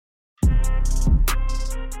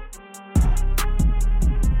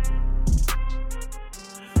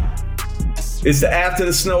It's the After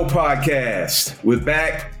the Snow podcast. We're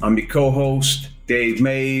back. I'm your co-host, Dave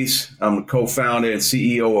Mays. I'm the co-founder and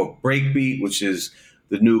CEO of BREAKBEAT, which is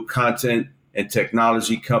the new content and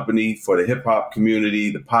technology company for the hip hop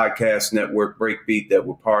community, the podcast network BREAKBEAT that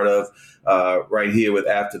we're part of right here with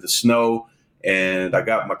After the Snow. And I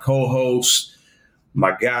got my co-host,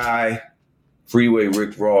 my guy, Freeway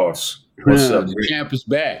Rick Ross. What's up, The Rick? champ is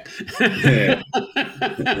back. Yeah.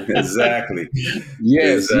 Exactly.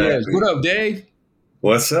 Yes. What up, Dave?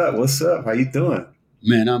 What's up? How you doing?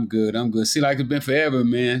 Man, I'm good. See, like it's been forever,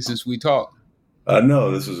 man, since we talked. I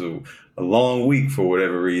know this was a long week for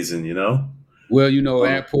whatever reason, you know? Well,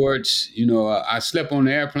 airports, I slept on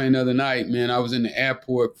the airplane the other night, man. I was in the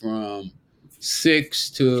airport from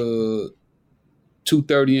 6 to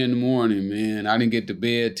 2:30 in the morning, man. I didn't get to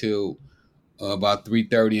bed till about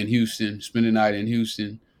 3:30 in Houston, spend the night in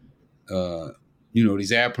Houston.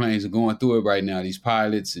 These airplanes are going through it right now, these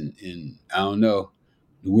pilots, and I don't know,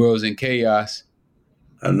 the world's in chaos.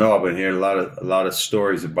 I know I've been hearing a lot of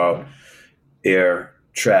stories about air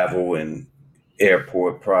travel and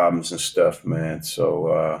airport problems and stuff, man.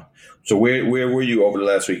 So where were you over the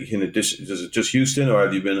last week? In addition, is it just Houston, or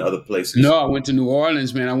have you been to other places? No, I went to New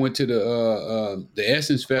Orleans, man. I went to the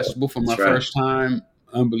Essence Festival for my first time.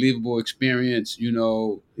 Unbelievable experience,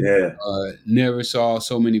 Yeah. Never saw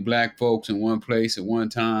so many black folks in one place at one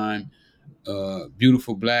time.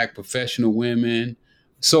 Beautiful black professional women.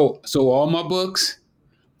 So all my books,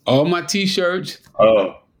 all my T-shirts.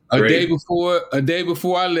 Oh, great. A day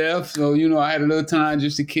before I left. So I had a little time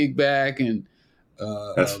just to kick back and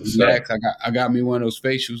relax. I got me one of those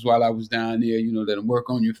facials while I was down there. That'll work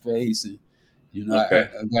on your face and. Okay.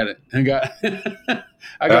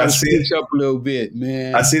 I got to switch up a little bit,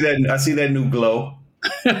 man. I see that new glow.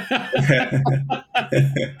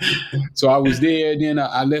 So I was there. Then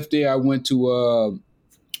I left there. I went to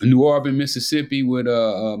New Orleans, Mississippi, with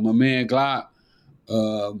my man Glock,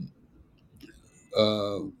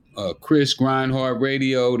 Chris Grindhard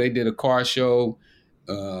Radio. They did a car show.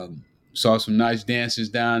 Saw some nice dancers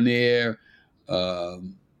down there.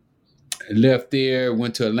 Left there.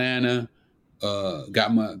 Went to Atlanta.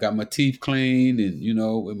 Got my teeth cleaned, and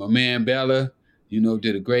with my man Bella,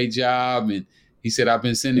 did a great job. And he said I've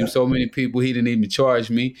been sending him so many people he didn't even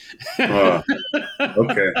charge me.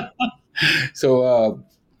 Okay. So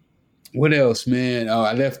what else, man?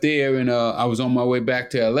 I left there and I was on my way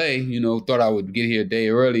back to LA. Thought I would get here a day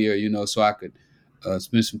earlier, so I could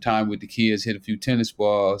spend some time with the kids, hit a few tennis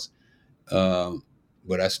balls.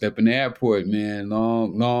 But I slept in the airport, man.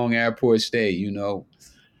 Long airport stay,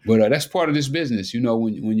 But that's part of this business,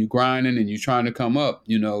 when you're grinding and you're trying to come up,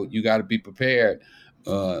 you got to be prepared.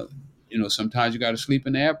 Sometimes you got to sleep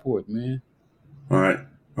in the airport, man. All right.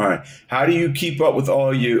 How do you keep up with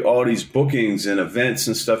all these bookings and events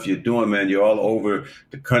and stuff you're doing, man? You're all over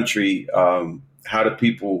the country. How do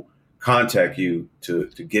people contact you to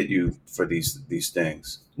get you for these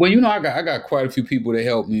things? Well, I got quite a few people that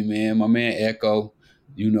help me, man. My man Echo,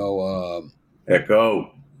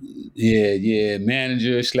 Echo. Yeah.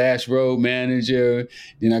 Manager / road manager.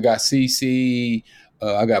 Then I got CC.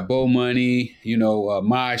 I got Bo Money.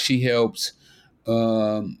 Mai, she helps.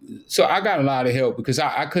 So I got a lot of help because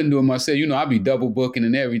I couldn't do it myself. I'd be double booking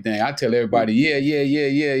and everything. I tell everybody,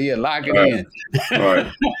 yeah, lock it in. All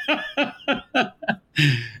right.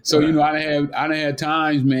 So I done had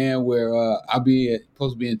times, man, where I'll be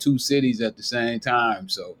supposed to be in 2 cities at the same time.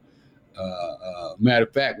 So. Matter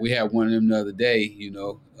of fact, we had one of them the other day.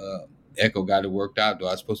 Echo got it worked out. Though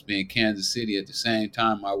I was supposed to be in Kansas City at the same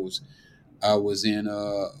time I was in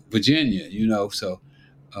Virginia. So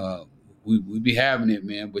we be having it,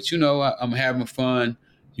 man. But I'm having fun.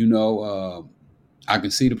 I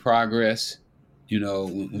can see the progress.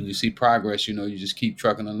 When you see progress, you just keep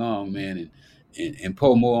trucking along, man, and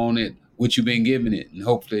pour more on it. What you've been giving it, and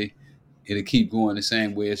hopefully it'll keep going the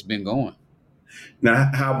same way it's been going. Now,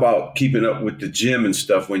 how about keeping up with the gym and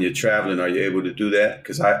stuff when you're traveling? Are you able to do that?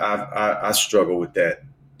 Because I struggle with that.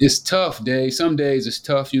 It's tough, Dave. Some days it's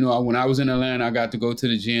tough. When I was in Atlanta, I got to go to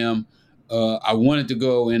the gym. I wanted to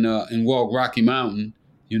go and walk Rocky Mountain.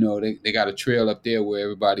 They got a trail up there where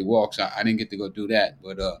everybody walks. I didn't get to go do that,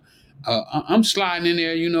 but I'm sliding in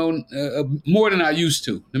there, more than I used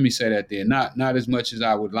to. Let me say that there. Not as much as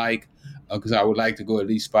I would like, because I would like to go at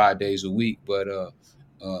least 5 days a week, but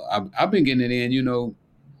I've been getting it in,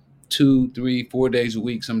 2, 3, 4 days a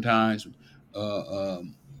week sometimes. But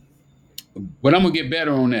I'm gonna get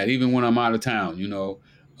better on that, even when I'm out of town.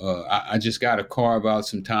 I just got to carve out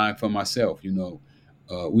some time for myself.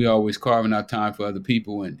 We always carving out time for other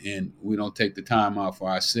people, and we don't take the time out for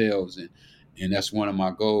ourselves. And that's one of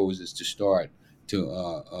my goals, is to start,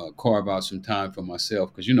 carve out some time for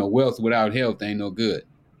myself, because wealth without health ain't no good.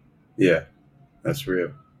 Yeah, that's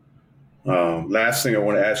real. Last thing I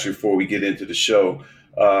want to ask you before we get into the show: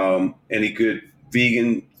 any good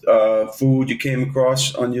vegan food you came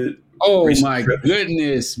across on your recent My trips?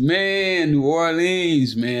 goodness, man! New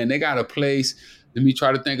Orleans, man, they got a place. Let me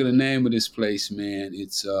try to think of the name of this place, man.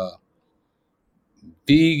 It's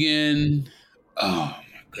vegan. Oh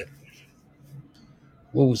my goodness.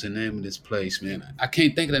 What was the name of this place, man? I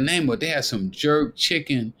can't think of the name, but they had some jerk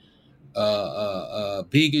chicken,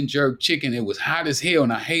 vegan jerk chicken. It was hot as hell,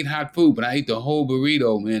 and I hate hot food, but I ate the whole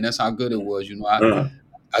burrito, man. That's how good it was.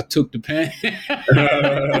 I took the pain.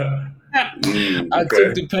 I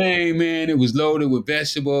took the pain, man. It was loaded with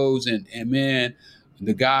vegetables, and man,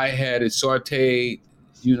 the guy had it sauteed,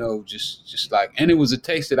 just like, and it was a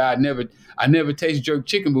taste that I never tasted jerk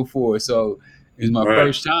chicken before, so it was my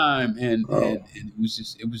first time, and it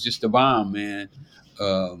was just a bomb, man.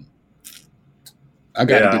 I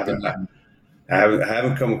got to get the name. I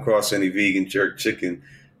haven't come across any vegan jerk chicken.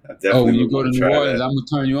 When you go to New Orleans, I'm gonna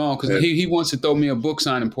turn you on, because he wants to throw me a book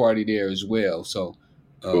signing party there as well. So,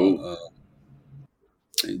 cool.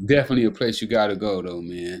 Definitely a place you got to go, though,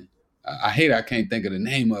 man. I can't think of the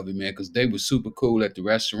name of it, man, because they were super cool at the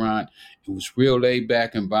restaurant. It was real laid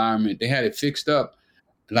back environment. They had it fixed up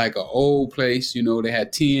like an old place. They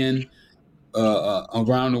had 10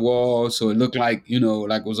 around the wall, so it looked like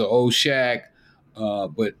like it was an old shack.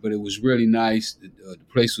 But it was really nice. The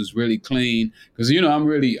place was really clean, because I'm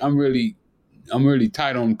really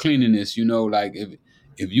tight on cleanliness. Like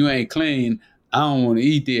if you ain't clean, I don't want to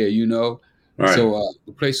eat there. Right. So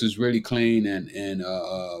the place was really clean, and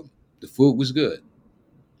the food was good.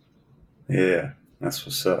 Yeah, that's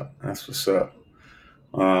what's up.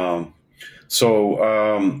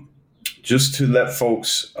 So just to let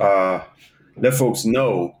folks know,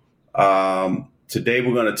 today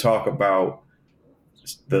we're going to talk about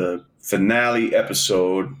the finale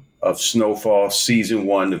episode of Snowfall season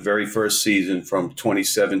 1, the very first season from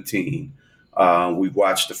 2017. We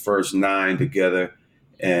watched the first 9 together,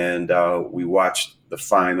 and we watched the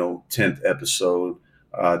final 10th episode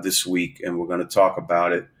this week, and we're going to talk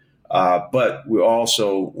about it. But we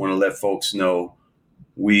also want to let folks know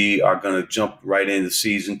we are going to jump right into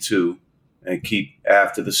season 2 and keep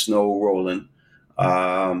after the snow rolling.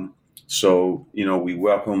 So we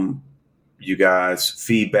welcome you guys'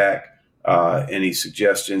 feedback, any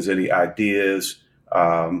suggestions, any ideas.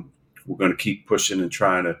 We're going to keep pushing and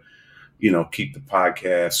trying to, keep the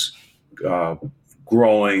podcast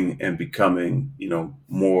growing and becoming,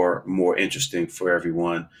 more interesting for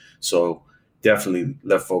everyone. So definitely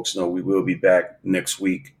let folks know we will be back next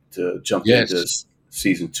week to jump into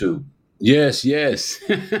season 2. Yes. Let's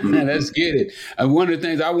get it. And one of the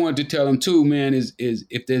things I wanted to tell them too, man, is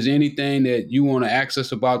if there's anything that you want to ask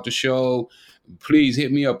us about the show, please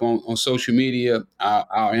hit me up on social media.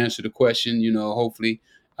 I'll answer the question. Hopefully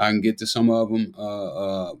I can get to some of them.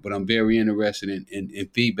 But I'm very interested in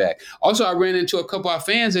feedback. Also, I ran into a couple of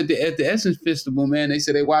fans at the Essence Festival, man. They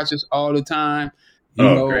said they watch us all the time.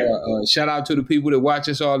 Shout out to the people that watch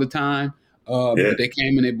us all the time. But they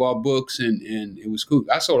came and they bought books, and it was cool.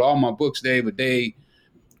 I sold all my books I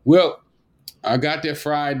got there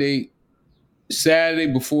Friday. Saturday,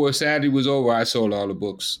 before Saturday was over, I sold all the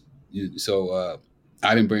books. So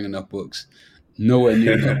I didn't bring enough books. Nowhere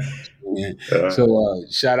near enough. So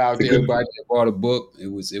shout out to everybody that bought a book.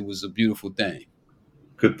 It was a beautiful thing.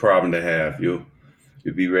 Good problem to have. You'll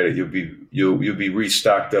be ready. You'll be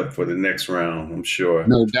restocked up for the next round, I'm sure.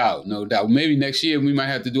 No doubt. Maybe next year we might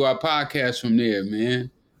have to do our podcast from there, man.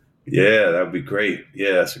 Yeah, that'd be great.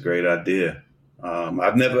 Yeah, that's a great idea.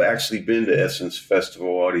 I've never actually been to Essence Festival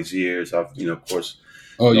all these years. I've, of course,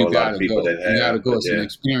 know you a lot of people that have. You gotta go. It's an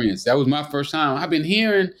experience. That was my first time. I've been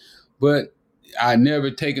hearing, but I never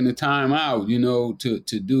taken the time out, to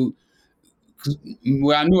do.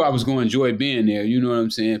 Well, I knew I was going to enjoy being there. You know what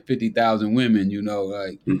I'm saying? 50,000 women.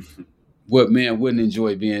 Like what man wouldn't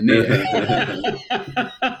enjoy being there?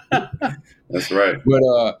 That's right.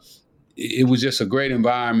 But it was just a great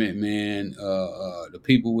environment, man. The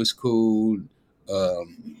people was cool.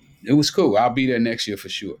 It was cool. I'll be there next year for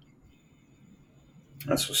sure.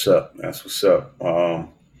 That's what's up.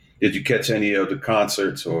 Did you catch any of the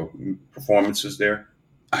concerts or performances there?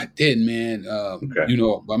 I did, man.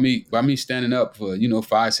 By me standing up for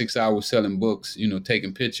 5-6 hours selling books,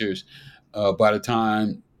 taking pictures. By the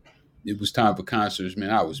time it was time for concerts, man,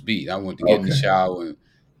 I was beat. I went to get in the shower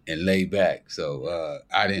and lay back. So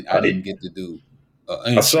I didn't get to do.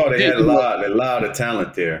 I saw they had a lot of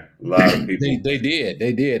talent there. A lot of people. They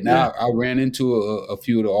did. Now I ran into a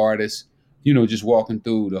few of the artists. just walking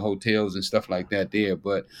through the hotels and stuff like that there.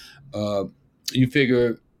 But you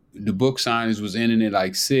figure the book signings was ending at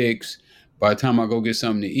like 6. By the time I go get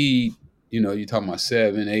something to eat, you're talking about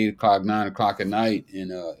 7, 8 o'clock, 9 o'clock at night,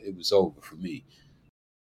 and it was over for me.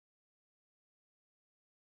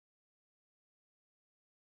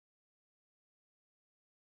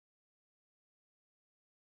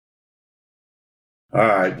 All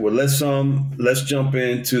right. Well, let's jump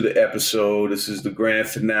into the episode. This is the grand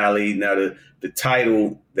finale. Now, the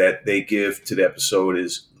title that they give to the episode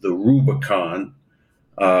is the Rubicon.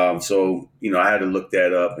 So I had to look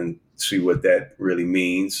that up and see what that really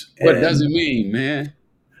means. What does it mean, man?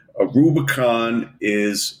 A Rubicon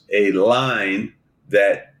is a line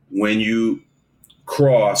that when you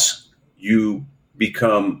cross, you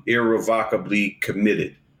become irrevocably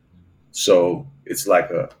committed. So it's like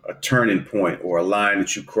a turning point or a line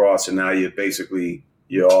that you cross, and now you're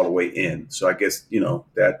all the way in. So I guess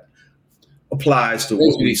that applies to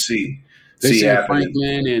what we see. They said happening.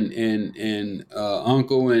 Franklin and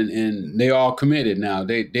Uncle and they all committed now.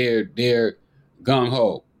 They're gung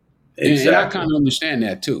ho. Exactly. And I kind of understand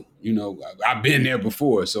that too. I've been there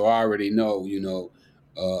before, so I already know.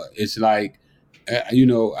 It's like,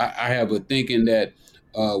 I have a thinking that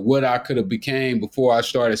what I could have became before I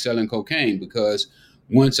started selling cocaine, because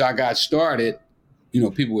once I got started,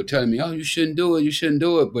 people were telling me, "Oh, you shouldn't do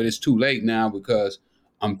it," but it's too late now because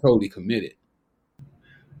I'm totally committed.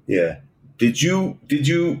 Yeah. Did you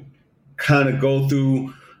kind of go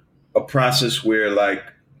through a process where, like,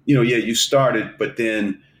 you started, but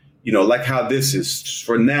then, like how this is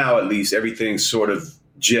for now, at least everything's sort of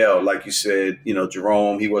gel, like you said,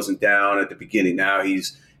 Jerome, he wasn't down at the beginning. Now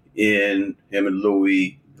he's in, him and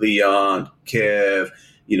Louis, Leon, Kev,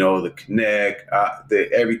 the Connect,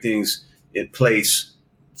 everything's in place.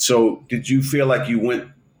 So did you feel like you went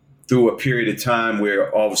through a period of time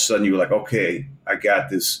where all of a sudden you were like, okay, I got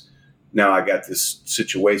this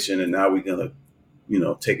situation, and now we're going to,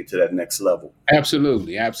 take it to that next level?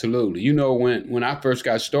 Absolutely. When I first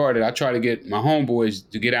got started, I tried to get my homeboys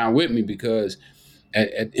to get out with me, because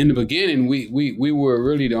in the beginning, we were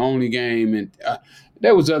really the only game, and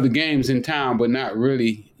there was other games in town, but not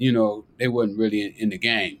really. They wasn't really in the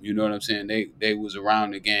game. You know what I'm saying? They was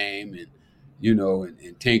around the game and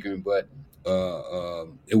and tinkering, but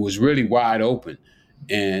it was really wide open.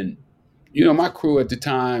 And my crew at the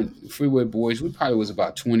time, Freeway Boys, we probably was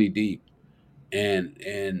about 20 deep,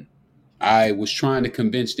 and I was trying to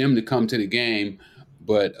convince them to come to the game,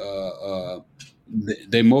 but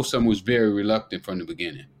they most of them was very reluctant from the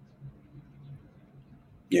beginning.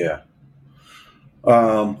 Yeah.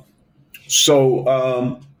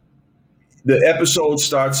 So the episode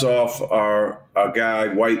starts off. Our guy,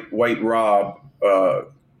 White Rob. To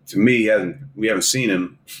me, we haven't seen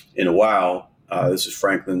him in a while. This is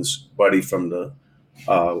Franklin's buddy from the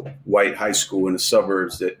white high school in the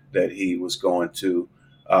suburbs that he was going to.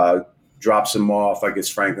 Drops him off. I guess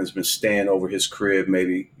Franklin's been staying over his crib,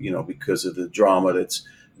 maybe because of the drama that's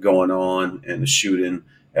going on and the shooting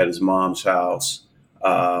at his mom's house.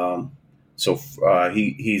 So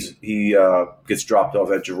he gets dropped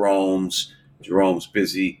off at Jerome's. Jerome's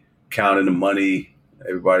busy counting the money.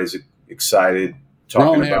 Everybody's excited,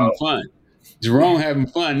 talking about having fun. Jerome having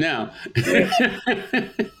fun now. Yeah,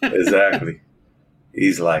 exactly.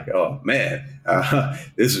 He's like, oh man,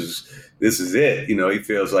 this is it. He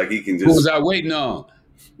feels like he can just. What was I waiting on?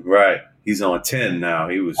 Right. He's on 10 now.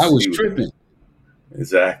 I was tripping.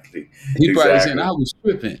 Exactly. He probably said I was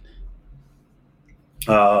tripping.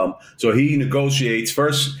 So he negotiates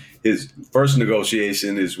first. His first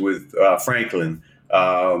negotiation is with Franklin.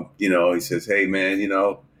 He says, hey man,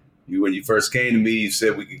 when you first came to me, you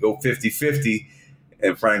said we could go 50-50.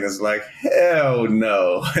 And Franklin's like, hell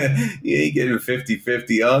no, you ain't getting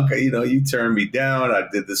 50-50, uncle. You turned me down. I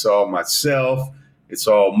did this all myself. It's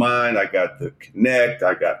all mine. I got the connect.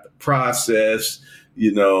 I got the process.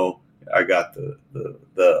 I got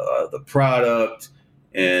the product.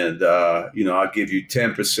 And, I'll give you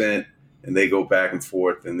 10%. And they go back and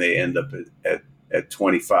forth, and they end up at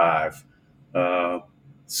 25.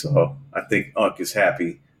 So I think Unc is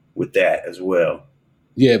happy with that as well.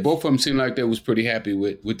 Yeah, both of them seem like they was pretty happy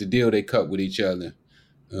with the deal they cut with each other.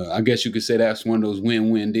 I guess you could say that's one of those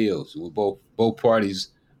win-win deals where both parties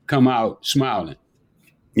come out smiling.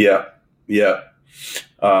 Yeah.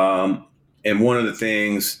 And one of the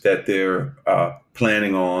things that they're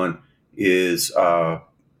planning on is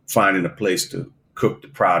finding a place to cook the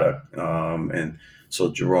product. And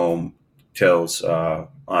so Jerome tells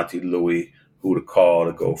Auntie Louie who to call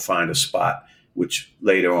to go find a spot, which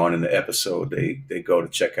later on in the episode, they go to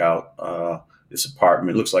check out this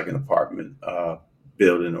apartment. It looks like an apartment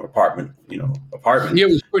building or apartment. Yeah, it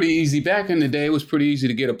was pretty easy back in the day. It was pretty easy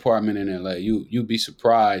to get an apartment in LA. You'd be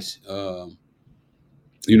surprised. I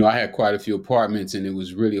had quite a few apartments, and it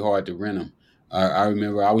was really hard to rent them. I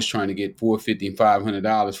remember I was trying to get $450 and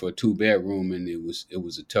 $500 for a 2-bedroom, and it was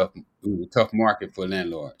a tough market for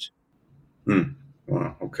landlords.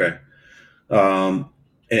 Wow. Okay. And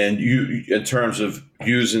you, in terms of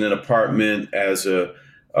using an apartment as a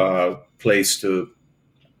place to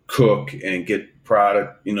cook and get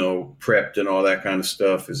product, prepped and all that kind of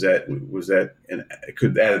stuff,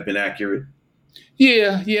 could that have been accurate?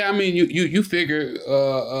 Yeah. I mean, you figure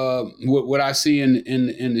what I see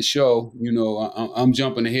in the show. I'm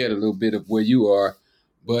jumping ahead a little bit of where you are,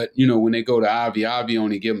 but when they go to Ivy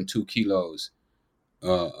only give them 2 kilos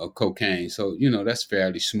of cocaine, so that's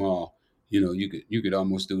fairly small. You could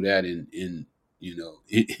almost do that in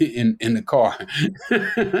the car.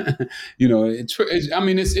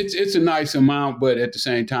 It's a nice amount, but at the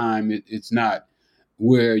same time, it's not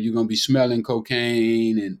where you're going to be smelling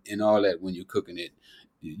cocaine and all that when you're cooking it.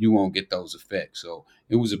 You won't get those effects. So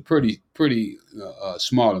it was a pretty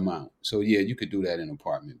small amount. So yeah, you could do that in an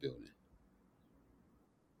apartment building.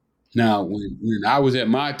 Now, when I was at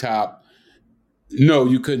my top, no,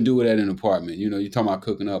 you couldn't do it at an apartment. You're talking about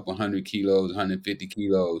cooking up 100 kilos, 150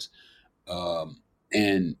 kilos.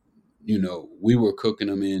 And we were cooking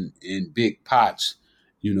them in big pots,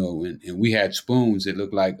 and we had spoons that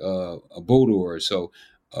looked like a boudoir. So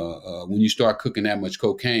when you start cooking that much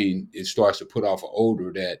cocaine, it starts to put off an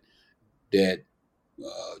odor that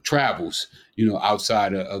travels,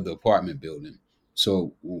 outside of the apartment building.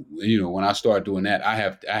 So when I started doing that, I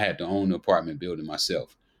had to own the apartment building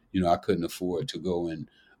myself. I couldn't afford to go and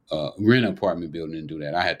rent an apartment building and do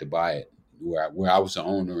that. I had to buy it where I was the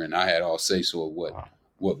owner, and I had all say so of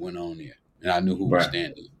what went on there, and I knew who was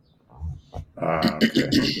standing. Okay.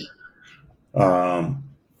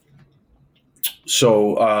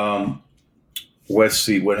 So let's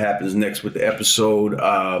see what happens next with the episode.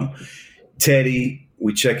 Teddy,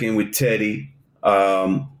 we check in with Teddy.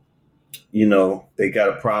 They got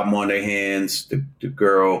a problem on their hands. The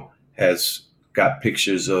girl has got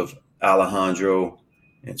pictures of Alejandro,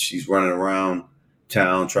 and she's running around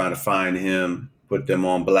town trying to find him, put them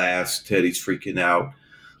on blast. Teddy's freaking out.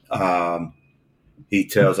 He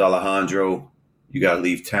tells Alejandro, "You got to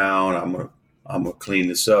leave town. I'm gonna clean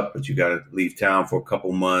this up, but you got to leave town for a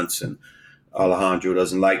couple months." And Alejandro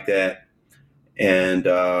doesn't like that, and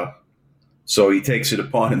so he takes it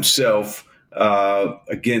upon himself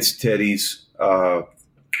against Teddy's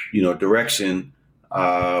direction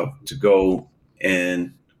to go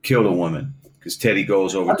and kill the woman, because Teddy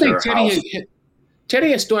goes over to her house.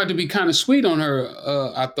 Teddy had started to be kind of sweet on her,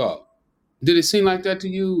 I thought. Did it seem like that to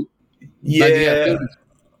you? Yeah.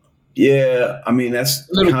 Yeah. I mean, that's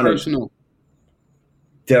a little personal.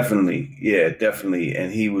 Definitely. Yeah, definitely.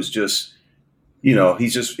 And he was just, he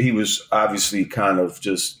was obviously kind of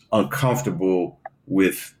just uncomfortable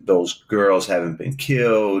with those girls having been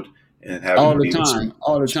killed and having all the time.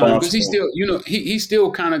 Because he still, he still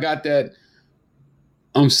kind of got that,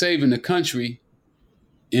 I'm saving the country,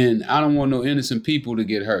 and I don't want no innocent people to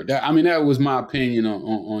get hurt. That was my opinion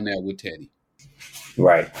on that with Teddy.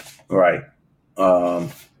 Right.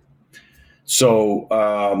 So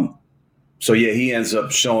yeah, he ends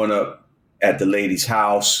up showing up at the lady's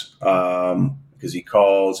house because he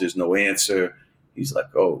calls. There's no answer. He's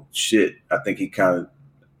like, "Oh shit!" I think he kind of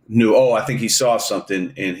knew. I think he saw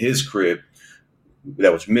something in his crib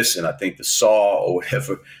that was missing. I think the saw or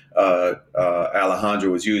whatever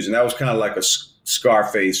Alejandro was using. That was kind of like a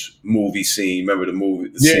Scarface movie scene. Remember the movie?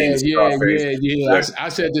 Scarface? Yeah. I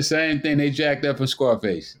said the same thing. They jacked up for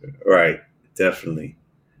Scarface. Right. Definitely.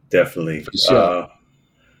 For sure.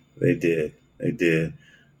 They did.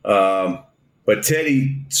 But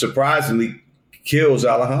Teddy surprisingly kills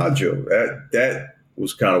Alejandro. That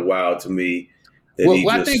was kind of wild to me.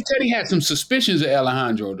 I think Teddy had some suspicions of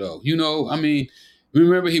Alejandro, though.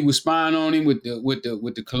 Remember he was spying on him with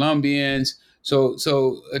the Colombians. So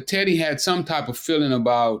Teddy had some type of feeling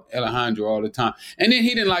about Alejandro all the time. And then he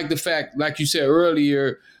didn't like the fact, like you said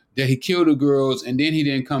earlier, that he killed the girls, and then he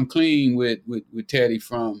didn't come clean with Teddy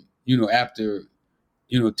from, after,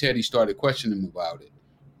 Teddy started questioning him about it.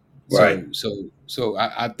 Right. So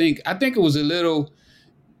I think it was a little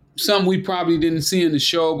something we probably didn't see in the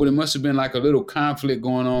show, but it must have been like a little conflict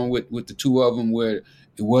going on with the two of them, where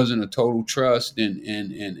it wasn't a total trust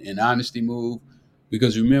and honesty move.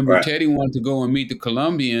 Because remember, right, Teddy wanted to go and meet the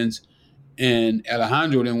Colombians, and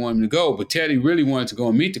Alejandro didn't want him to go, but Teddy really wanted to go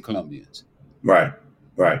and meet the Colombians. Right,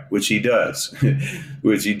 which he does, do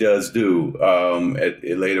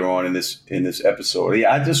later on in this episode.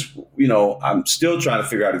 Yeah, I'm still trying to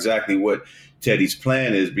figure out exactly what Teddy's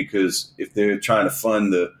plan is, because if they're trying to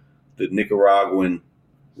fund the Nicaraguan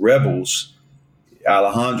rebels,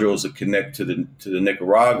 Alejandro's a connect to the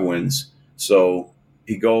Nicaraguans. So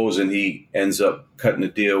he goes and he ends up cutting a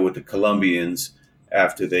deal with the Colombians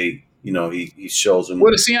after they, he shows them.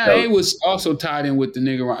 Well, the CIA was also tied in with the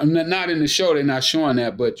Nicaraguan. Not in the show, they're not showing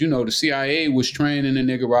that, but the CIA was training the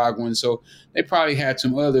Nicaraguans, so they probably had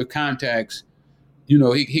some other contacts.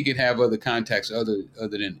 He could have other contacts other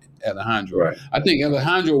than Alejandro. Right. I think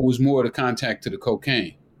Alejandro was more the contact to the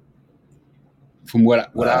cocaine, from what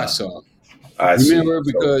I saw. I remember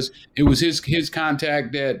see. Because it was his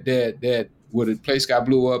contact that where the place got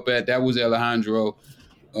blew up at. That was Alejandro,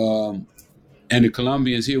 and the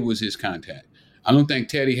Colombians here was his contact. I don't think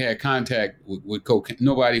Teddy had contact with cocaine.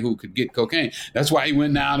 Nobody who could get cocaine. That's why he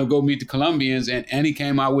went down to go meet the Colombians, and he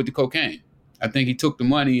came out with the cocaine. I think he took the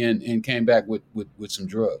money and came back with some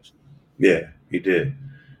drugs. Yeah, he did.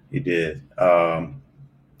 He did.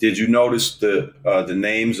 Did you notice the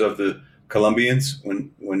names of the Colombians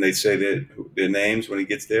when they say their names when he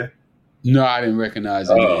gets there? No, I didn't recognize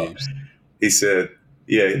the names. He said,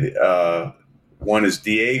 one is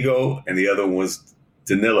Diego and the other one was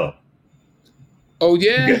Danilo. Oh,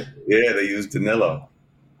 yeah? Yeah, they used Danilo.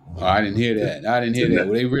 Oh, I didn't hear that.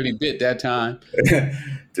 Well, they really bit that time.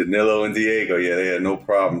 Danilo and Diego, they had no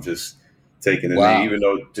problem just taking the Wow. name, even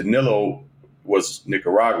though Danilo was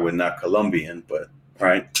Nicaraguan, not Colombian, but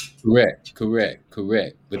right? Correct.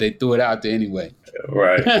 But they threw it out there anyway.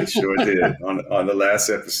 Right, they sure did on the last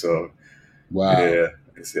episode. Wow. Yeah,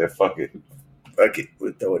 they said, fuck it,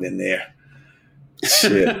 we'll throw it in there.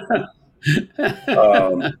 Shit.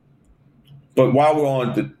 But while we're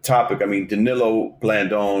on the topic, I mean, Danilo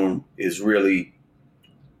Blandón is really,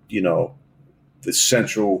 the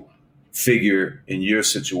central figure in your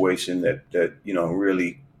situation that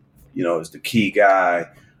really, is the key guy.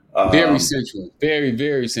 Very central, very,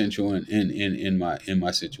 very central in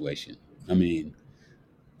my situation. I mean,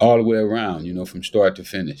 all the way around, from start to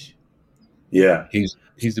finish. Yeah, he's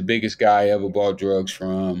the biggest guy I ever bought drugs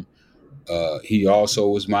from. He also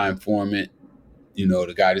was my informant,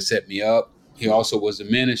 the guy that set me up. He also was the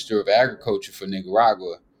minister of agriculture for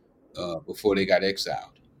Nicaragua before they got exiled.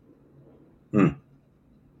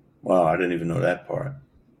 Wow, I didn't even know that part.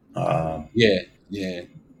 Yeah.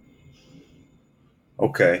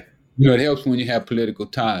 Okay. It helps when you have political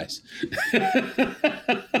ties.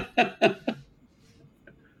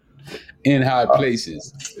 In high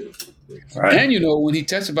places. Right. And, when he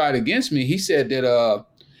testified against me, he said that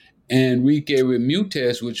Enrique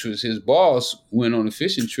Remutes, which was his boss, went on a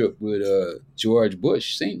fishing trip with George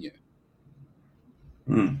Bush Sr.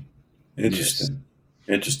 Interesting. Yes.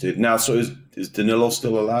 Interesting. Now, so is Danilo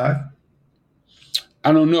still alive?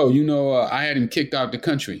 I don't know. I had him kicked out the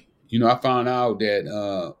country. I found out that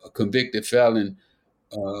a convicted felon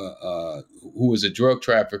who was a drug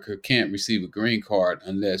trafficker can't receive a green card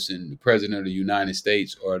unless the President of the United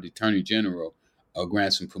States or the Attorney General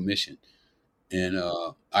grants him permission. And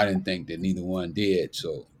I didn't think that neither one did.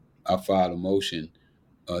 So I filed a motion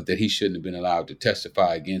that he shouldn't have been allowed to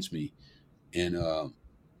testify against me. And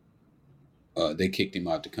they kicked him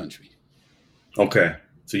out the country. Okay.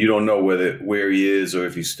 So you don't know where he is or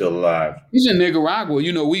if he's still alive. He's in Nicaragua.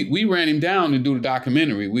 We ran him down to do the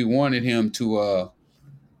documentary. We wanted him to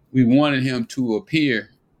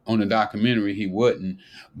appear on the documentary. He wouldn't.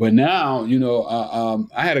 But now,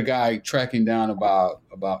 I had a guy tracking down about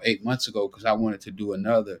 8 months ago because I wanted to do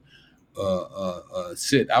another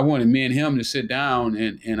sit. I wanted me and him to sit down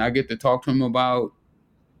and I get to talk to him about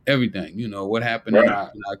everything. What happened in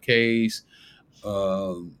our case.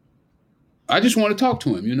 I just want to talk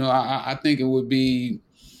to him. I think it would be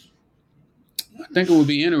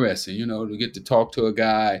interesting, to get to talk to a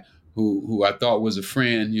guy who I thought was a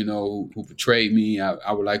friend, who betrayed me.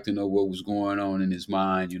 I would like to know what was going on in his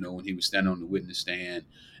mind, when he was standing on the witness stand,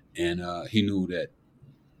 and he knew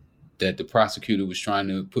that the prosecutor was trying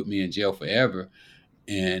to put me in jail forever,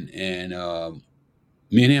 and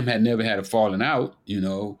me and him had never had a falling out.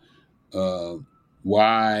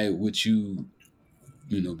 Why would you?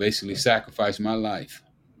 Basically sacrifice my life,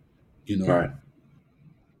 Right.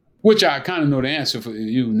 Which I kind of know the answer for,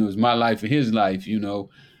 is my life and his life,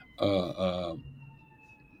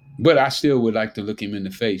 but I still would like to look him in the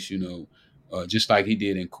face, just like he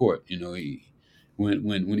did in court.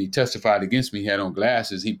 When he testified against me, he had on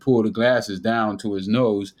glasses. He pulled the glasses down to his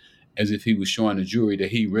nose as if he was showing the jury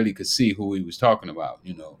that he really could see who he was talking about,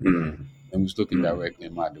 and was looking directly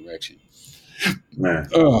in my direction. Man.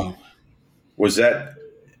 Was that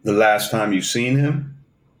the last time you seen him?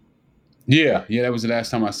 Yeah, that was the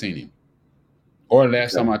last time I seen him. or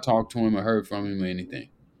last time I talked to him or heard from him or anything.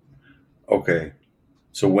 Okay.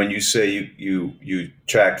 So when you say you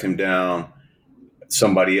tracked him down,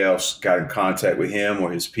 somebody else got in contact with him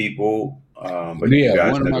or his people, but you Yeah,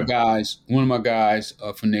 guys one of my never. guys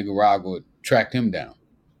from Nicaragua tracked him down,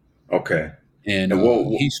 Okay. and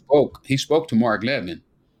And he spoke to Mark Levin,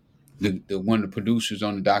 the one of the producers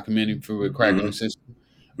on the documentary for Rick Crackling mm-hmm, System.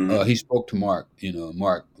 mm-hmm, He spoke to Mark.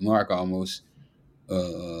 Mark almost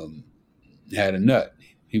um, had a nut.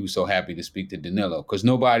 He was so happy to speak to Danilo because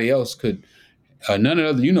nobody else could. None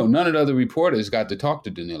of the other reporters got to talk to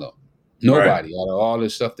Danilo. right. Nobody out of all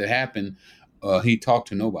this stuff that happened, he talked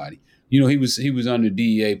to nobody. He was under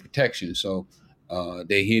DEA protection, so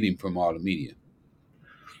they hid him from all the media.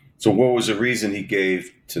 So what was the reason he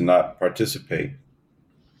gave to not participate?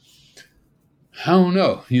 I don't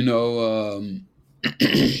know.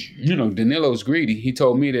 Danilo's greedy. He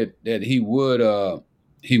told me that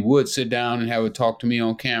he would sit down and have a talk to me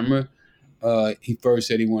on camera. He first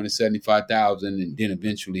said he wanted 75,000, and then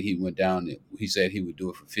eventually he went down. He said he would do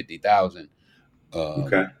it for 50,000.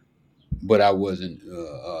 Okay. But I wasn't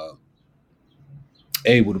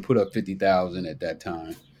able to put up 50,000 at that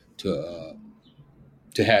time to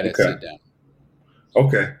have that Okay. sit down.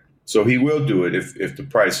 Okay. So he will do it if the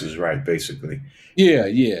price is right, basically. Yeah.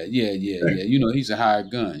 He's a hired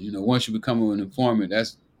gun. Once you become an informant,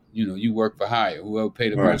 that's you work for hire. Whoever pay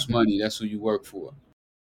the Right. most money, that's who you work for.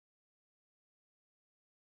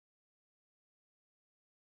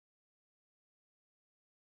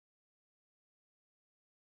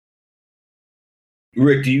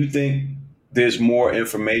 Rick, do you think there's more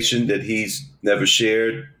information that he's never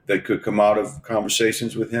shared that could come out of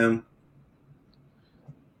conversations with him?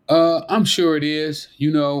 I'm sure it is.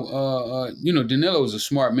 Danilo's a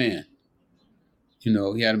smart man. He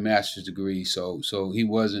had a master's degree, so he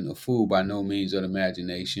wasn't a fool by no means of the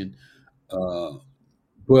imagination. Uh,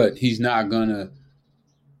 but he's not gonna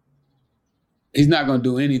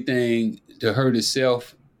do anything to hurt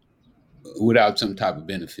himself without some type of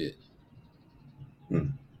benefit. Hmm.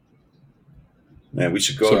 Man, we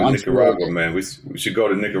should go So to I'm sure Nicaragua, man. We should go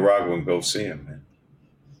to Nicaragua and go see him, man.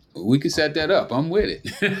 we can set that up. I'm with it.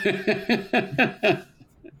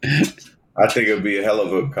 I think it would be a hell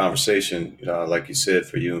of a conversation, like you said,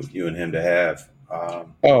 for you and him to have.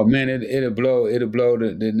 Oh man, it'll blow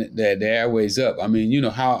the airways up. I mean,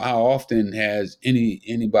 how often has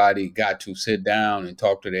anybody got to sit down and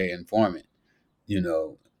talk to their informant,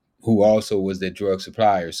 who also was their drug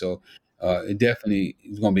supplier? So it definitely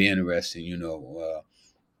is going to be interesting.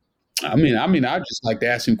 I just like to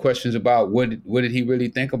ask him questions about what did he really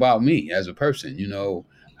think about me as a person?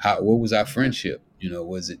 What was our friendship?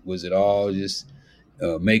 Was it all just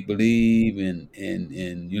make believe and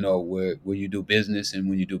where you do business, and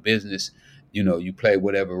when you do business, you play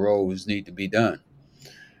whatever roles need to be done.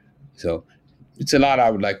 So it's a lot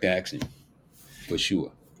I would like to ask him for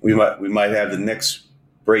sure. We might have the next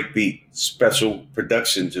breakbeat special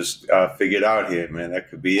production just figured out here, man. That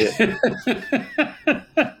could be it.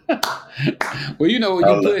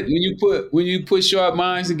 Well, when you put sharp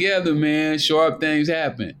minds together, man, sharp things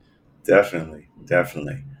happen. Definitely,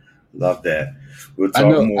 love that. We'll I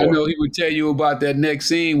talk know. I more. know he would tell you about that next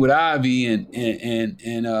scene with Ivy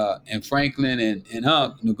and Franklin and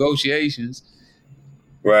Hunk negotiations.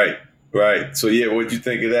 Right. So yeah, what'd you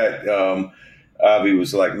think of that? Avi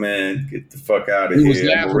was like, "Man, get the fuck out of It was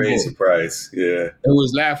here! I'm gonna raise the laughable. price." Yeah. It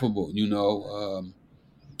was laughable.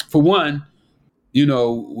 For one,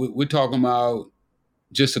 we're talking about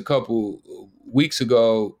just a couple weeks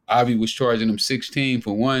ago. Avi was charging him 16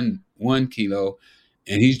 for one kilo,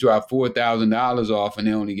 and he's dropped $4,000 off, and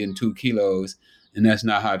they're only getting 2 kilos. And that's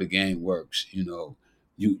not how the game works. You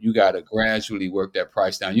got to gradually work that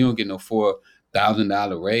price down. You don't get no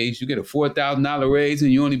 $4,000 raise. You get a $4,000 raise,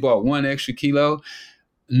 and you only bought one extra kilo.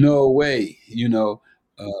 No way.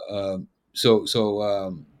 Uh, uh, so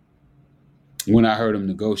when I heard him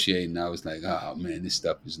negotiating, I was like, oh man, this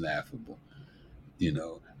stuff is laughable. You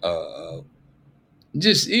know,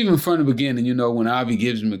 just even from the beginning, when Avi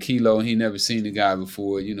gives him a kilo and he never seen the guy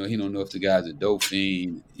before, he don't know if the guy's a dope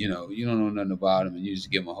fiend, you don't know nothing about him, and you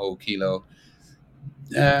just give him a whole kilo.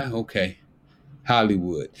 Okay.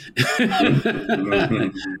 Hollywood.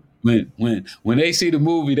 when they see the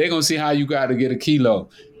movie, they're gonna see how you got to get a kilo.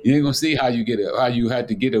 You ain't gonna see how you had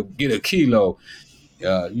to get a kilo.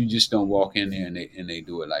 You just don't walk in there and they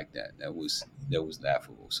do it like that. That was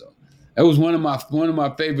laughable. So that was one of my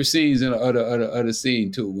favorite scenes of the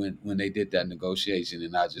scene too, when they did that negotiation,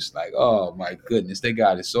 and I just like, oh my goodness, they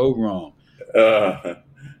got it so wrong.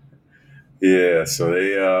 Yeah. So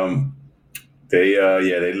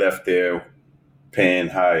they left there paying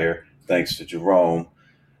higher. thanks to Jerome.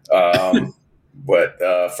 But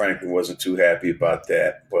Franklin wasn't too happy about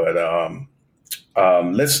that. But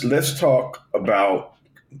let's talk about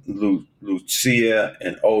Lucia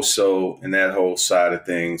and Oso and that whole side of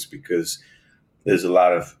things, because there's a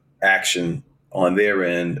lot of action on their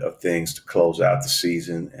end of things to close out the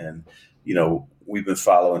season. And, we've been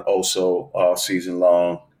following Oso all season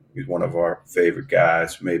long. He's one of our favorite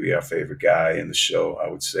guys, maybe our favorite guy in the show, I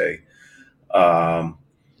would say.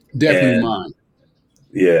 Definitely mine.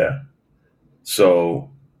 Yeah. So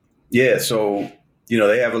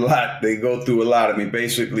they have a lot. They go through a lot. I mean,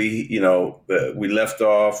 basically, we left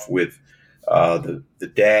off with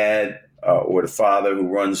the dad or the father who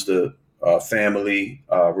runs the family,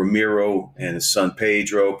 Ramiro, and his son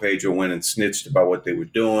Pedro. Pedro went and snitched about what they were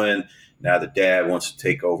doing. Now the dad wants to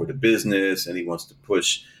take over the business, and he wants to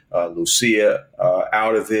push Lucia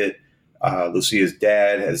out of it. Lucia's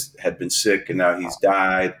dad had been sick, and now he's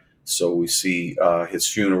died. So we see his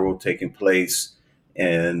funeral taking place,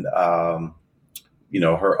 and her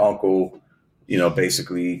uncle,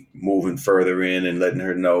 basically moving further in and letting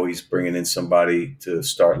her know he's bringing in somebody to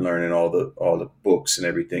start learning all the books and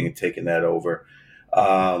everything and taking that over.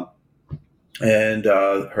 Her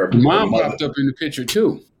mom mother popped up in the picture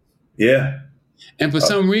too. Yeah, and for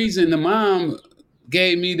some reason, the mom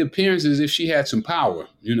gave me the appearance as if she had some power.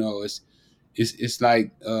 It's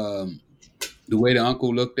like the way the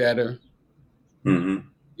uncle looked at her.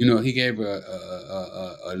 Mm-hmm. He gave her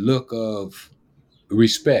a look of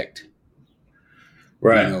respect.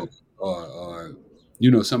 Right. Or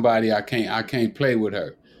somebody I can't play with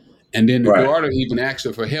her. And then the daughter even asked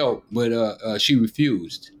her for help, but she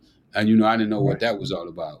refused. And I didn't know what that was all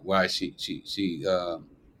about. Why she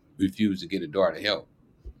refused to get a daughter help.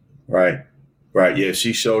 Right. Yeah,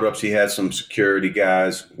 she showed up. She had some security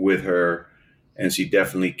guys with her, and she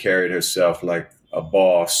definitely carried herself like a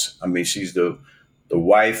boss. I mean, she's the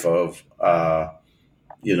wife of the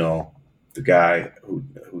guy who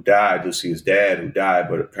died, Lucia's dad who died,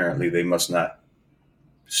 but apparently they must not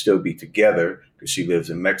still be together because she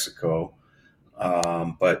lives in Mexico.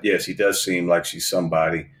 But yes, he does seem like she's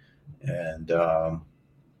somebody, and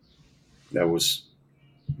that was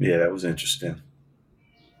interesting.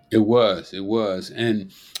 It was,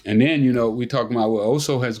 and then we talking about what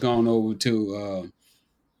Oso has gone over to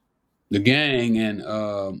the gang,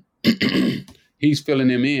 and he's filling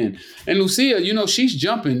them in. And Lucia, she's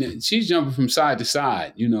jumping from side to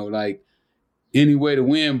side. Like any way the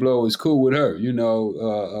wind blows is cool with her.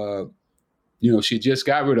 She just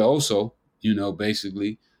got rid of Oso.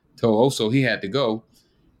 Basically told Oso he had to go.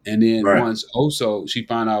 And then once she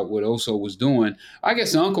found out what Oso was doing, I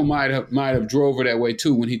guess the uncle might have drove her that way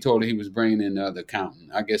too when he told her he was bringing in the other accountant.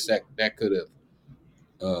 I guess that could have.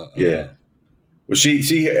 Yeah. Well,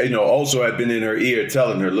 she also had been in her ear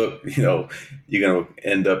telling her, look, you're going to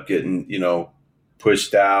end up getting,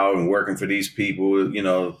 pushed out and working for these people,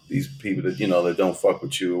 these people that, that don't fuck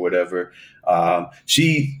with you or whatever.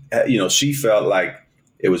 She felt like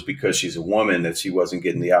it was because she's a woman that she wasn't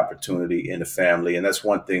getting the opportunity in the family. And that's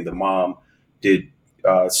one thing the mom did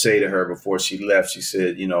say to her before she left. She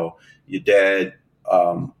said, your dad,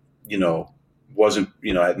 wasn't,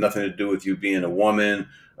 had nothing to do with you being a woman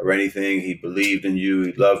or anything. He believed in you.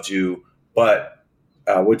 He loved you. But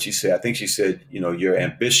what'd she say? I think she said, your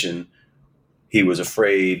ambition, he was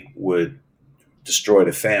afraid would destroy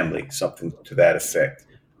the family, something to that effect.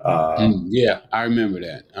 Yeah, I remember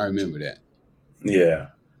that. Yeah.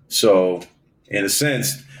 So in a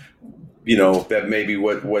sense, that may be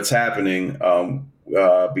what's happening,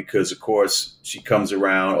 because of course she comes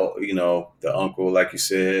around, the uncle, like you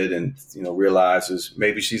said, and, realizes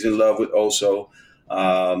maybe she's in love with Oso,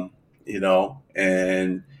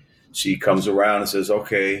 and she comes around and says,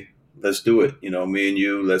 okay, let's do it. Me and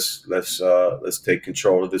you, let's take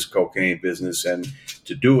control of this cocaine business. And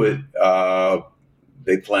to do it,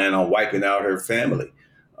 they plan on wiping out her family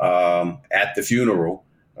at the funeral.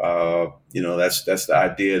 That's the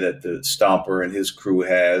idea that the Stomper and his crew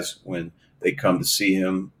has when they come to see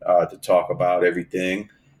him to talk about everything.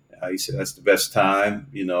 He said that's the best time.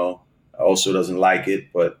 Also doesn't like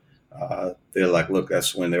it, but they're like, look,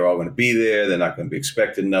 that's when they're all going to be there. They're not going to be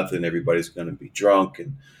expecting nothing. Everybody's going to be drunk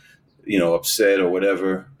and upset or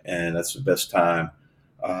whatever, and that's the best time.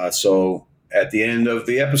 So at the end of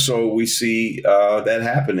the episode, we see that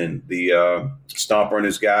happening. The Stomper and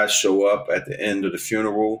his guys show up at the end of the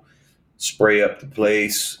funeral, spray up the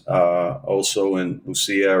place. Oso and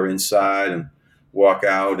Lucia are inside and walk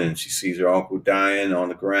out, and she sees her uncle dying on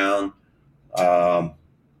the ground. That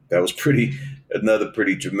was another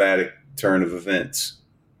pretty dramatic turn of events.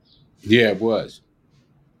 Yeah, it was.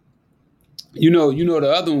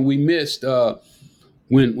 The other one we missed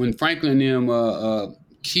when Franklin them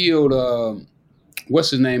killed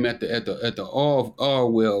what's his name at the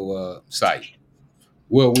oil well site.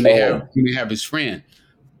 Well, when they have his friend.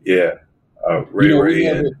 Yeah, Ray We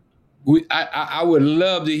never. and I would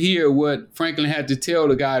love to hear what Franklin had to tell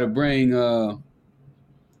the guy to bring him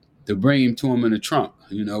to him in the trunk.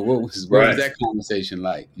 What was that conversation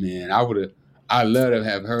like? Man, I'd love to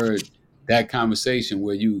have heard that conversation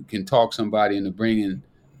where you can talk somebody into bringing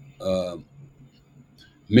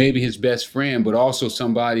maybe his best friend, but also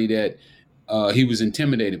somebody that he was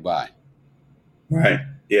intimidated by. Right.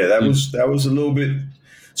 Yeah, that was a little bit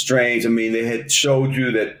strange. I mean, they had showed you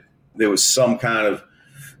that there was some kind of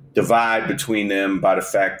divide between them by the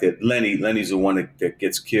fact that Lenny's the one that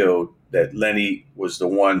gets killed, that Lenny was the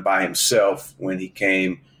one by himself when he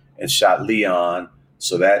came and shot Leon.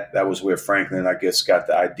 So that was where Franklin, I guess, got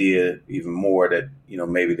the idea even more that,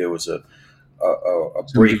 maybe there was a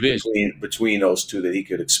break between those two that he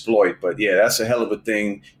could exploit. But yeah, that's a hell of a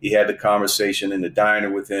thing. He had the conversation in the diner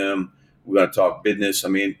with him. We're going to talk business. I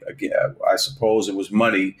mean, again, I suppose it was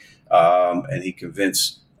money. And he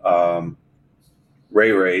convinced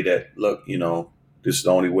Ray that, look, this is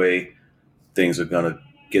the only way things are going to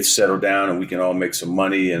get settled down and we can all make some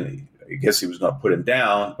money. And I guess he was going to put him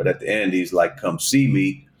down. But at the end, he's like, come see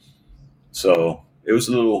me. So it was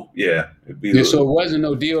a little, so it wasn't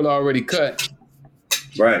no deal already cut.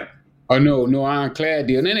 Right. Or no ironclad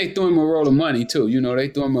deal. And then they threw him a roll of money, too. They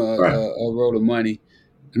threw him a roll of money.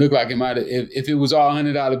 It looked like it might have, if it was all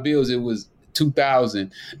 $100 bills, it was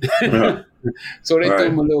 $2,000. So they threw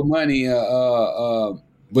him a little money.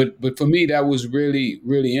 But for me, that was really,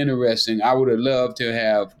 really interesting. I would have loved to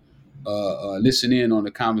have listened in on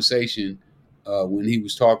the conversation when he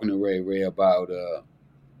was talking to Ray about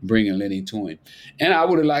bringing Lenny to him. And I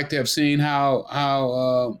would have liked to have seen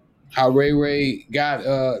how Ray got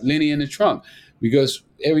Lenny in the trunk, because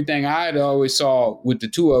everything I had always saw with the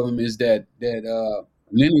two of them is that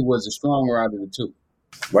Lenny was the stronger out of the two.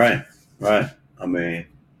 Right. I mean,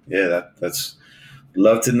 yeah, that's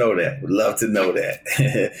love to know that. Would love to know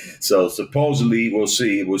that. So supposedly we'll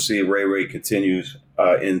see if Ray continues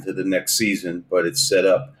into the next season, but it's set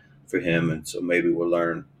up for him, and so maybe we'll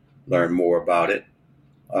learn more about it.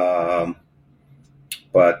 But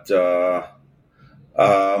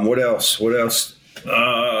what else? What else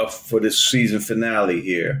for this season finale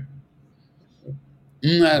here?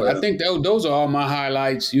 I think those are all my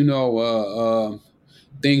highlights.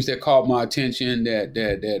 Things that caught my attention,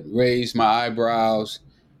 that raised my eyebrows.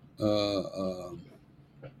 I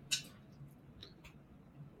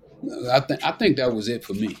think that was it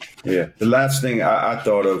for me. Yeah, the last thing I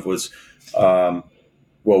thought of was, part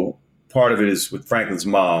of it is with Franklin's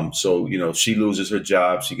mom. So she loses her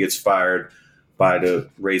job, she gets fired by the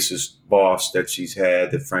racist boss that she's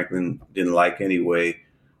had that Franklin didn't like anyway.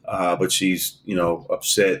 But she's,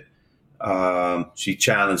 upset. She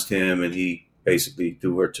challenged him and he basically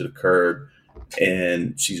threw her to the curb,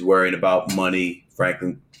 and she's worried about money.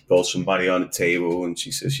 Franklin throws some money on the table and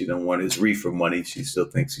she says she don't want his reefer money. She still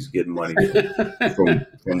thinks he's getting money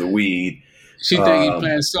from the weed. She think he's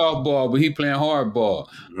playing softball, but he playing hardball.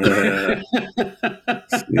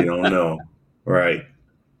 You don't know. Right.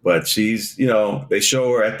 But she's, they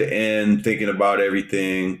show her at the end thinking about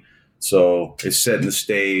everything. So it's setting the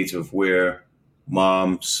stage of where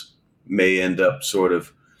moms may end up sort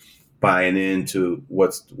of buying into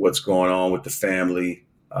what's going on with the family.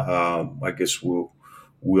 I guess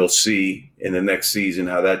we'll see in the next season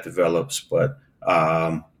how that develops. But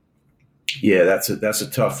that's a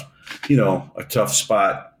tough, a tough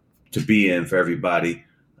spot to be in for everybody,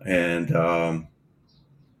 and some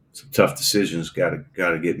tough decisions got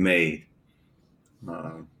to get made.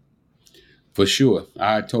 For sure.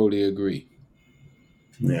 I totally agree.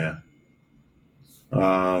 Yeah.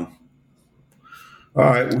 All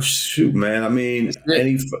right. Well, shoot, man. I mean,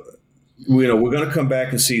 we're going to come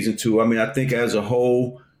back in season 2. I mean, I think as a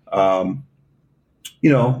whole, it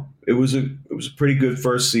was a pretty good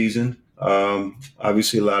first season.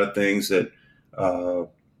 Obviously a lot of things that,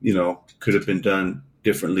 could have been done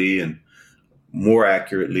differently and more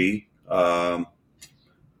accurately.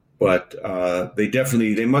 But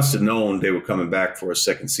they must have known they were coming back for a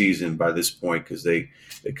second season by this point, because they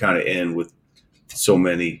kind of end with so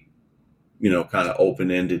many, kind of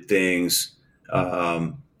open-ended things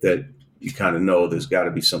that you kind of know there's got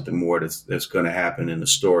to be something more that's going to happen in the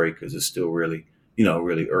story, because it's still really,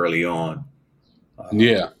 really early on.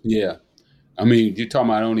 Yeah. I mean, you're talking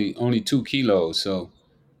about only 2 kilos, so.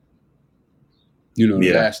 You know,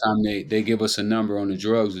 the last time they give us a number on the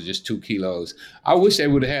drugs was just 2 kilos. I wish they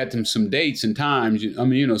would have had some dates and times. I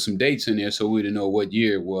mean, you know, some dates in there so we'd know what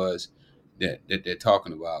year it was that they're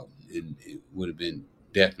talking about. It would have been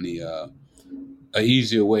definitely a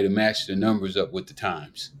easier way to match the numbers up with the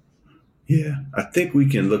times. Yeah, I think we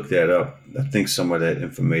can look that up. I think some of that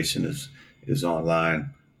information is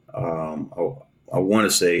online. I want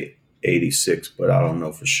to say 86, but I don't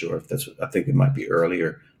know for sure if that's. I think it might be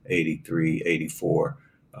earlier, 83, 84,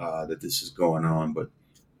 that this is going on, but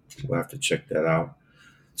we'll have to check that out.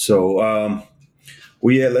 So,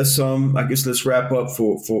 well, yeah, I guess let's wrap up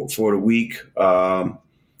for the week.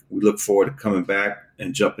 We look forward to coming back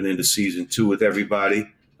and jumping into season 2 with everybody.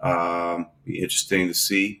 Be interesting to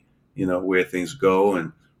see, you know, where things go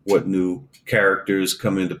and what new characters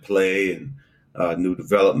come into play and new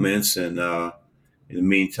developments. And in the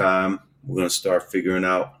meantime, we're going to start figuring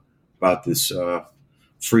out about this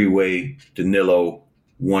Freeway Danilo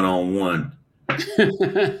one-on-one.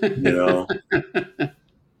 You know, that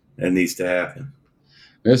needs to happen.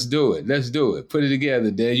 Let's do it. Put it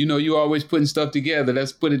together, Dad. You know, you always putting stuff together.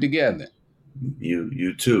 Let's put it together.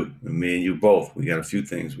 You too. Me and you both. We got a few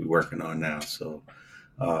things we're working on now. So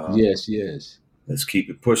yes. Let's keep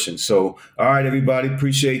it pushing. So, all right, everybody.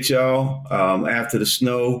 Appreciate y'all. After the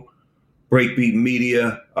snow, Breakbeat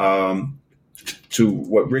Media. To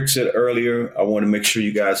what Rick said earlier, I want to make sure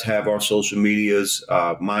you guys have our social medias.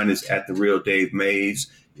 Mine is at The Real Dave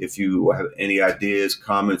Mays. If you have any ideas,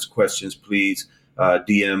 comments, questions, please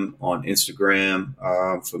DM on Instagram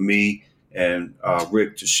for me and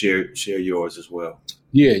Rick to share yours as well.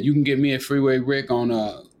 Yeah, you can get me at Freeway Rick on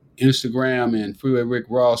Instagram and Freeway Rick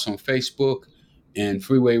Ross on Facebook and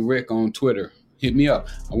Freeway Rick on Twitter. Hit me up.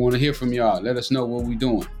 I want to hear from y'all. Let us know what we're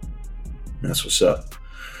doing. That's what's up.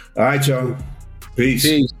 All right, y'all. Peace.